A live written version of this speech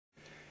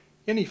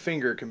Any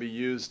finger can be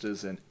used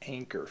as an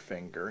anchor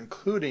finger,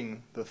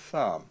 including the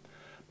thumb.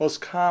 Most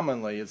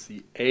commonly it's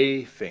the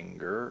A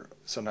finger,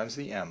 sometimes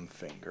the M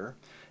finger.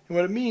 And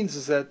what it means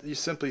is that you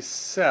simply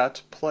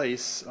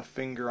place a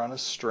finger on a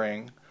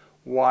string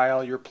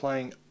while you're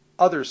playing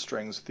other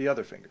strings with the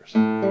other fingers.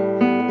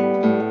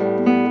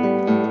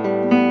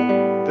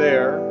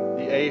 There,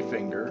 the A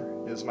finger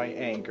is my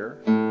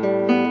anchor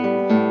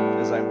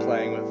as I'm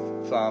playing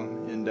with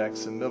thumb,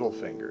 index, and middle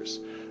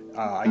fingers.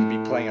 I could be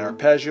playing an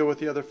arpeggio with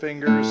the other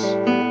fingers.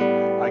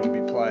 I could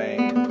be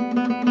playing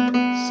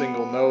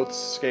single notes,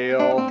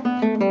 scale,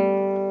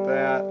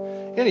 that,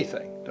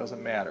 anything,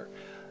 doesn't matter.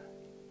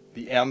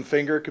 The M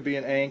finger could be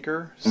an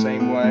anchor,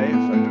 same way, if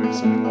I'm doing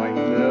something like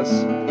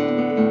this.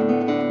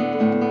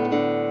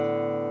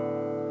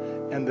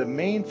 And the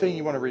main thing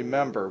you want to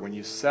remember when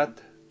you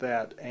set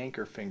that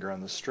anchor finger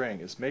on the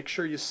string is make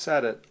sure you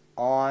set it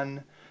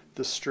on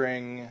the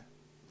string,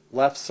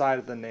 left side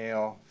of the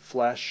nail,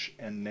 flesh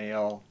and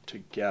nail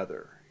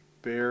together.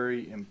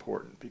 Very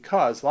important,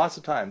 because lots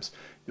of times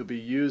you'll be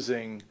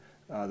using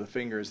the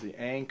finger as the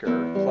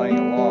anchor, playing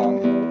along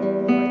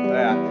like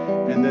that,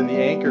 and then the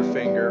anchor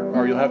finger,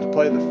 or you'll have to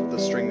play the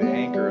string the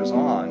anchor is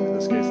on, in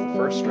this case the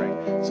first string.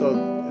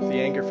 So if the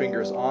anchor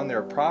finger is on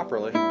there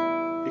properly,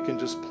 it can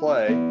just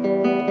play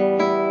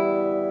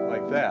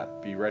like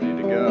that, be ready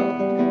to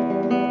go.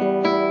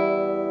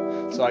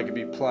 So I could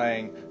be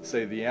playing,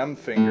 say, the M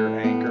finger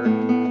anchor,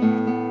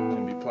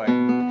 and be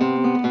playing,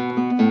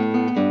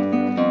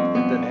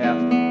 and then have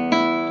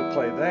to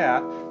play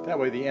that. That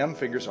way the M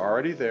finger's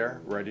already there,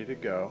 ready to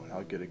go, and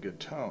I'll get a good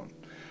tone.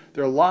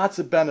 There are lots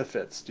of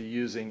benefits to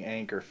using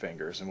anchor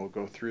fingers, and we'll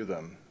go through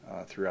them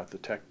throughout the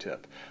tech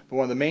tip. But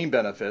one of the main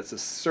benefits is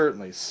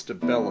certainly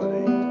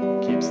stability.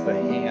 It keeps the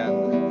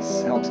hand,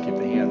 helps keep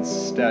the hand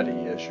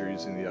steady as you're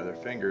using the other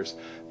fingers.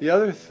 The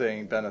other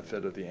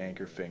benefit of the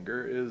anchor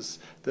finger is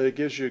that it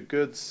gives you a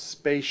good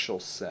spatial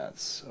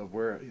sense of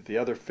where the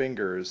other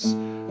fingers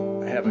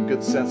have a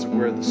good sense of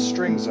where the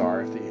strings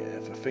are.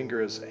 If a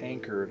finger is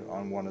anchored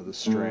on one of the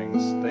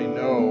strings, they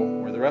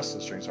know where the rest of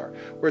the strings are.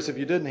 Whereas if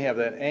you didn't have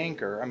that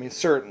anchor, I mean,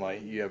 certainly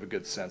you have a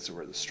good sense of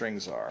where the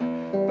strings are.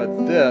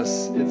 But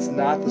this, it's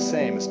not the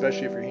same,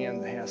 especially if your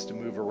hand has to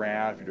move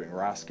around, if you're doing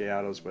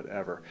rasgatos,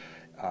 whatever.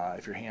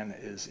 If your hand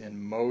is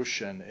in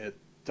motion,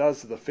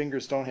 the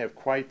fingers don't have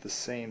quite the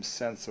same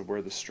sense of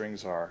where the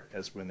strings are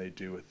as when they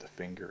do with the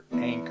finger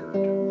anchored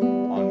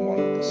on one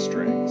of the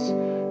strings.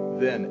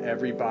 Then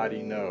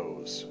everybody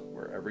knows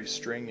where every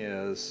string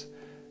is,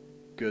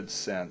 good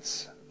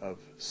sense of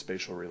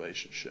spatial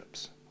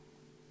relationships.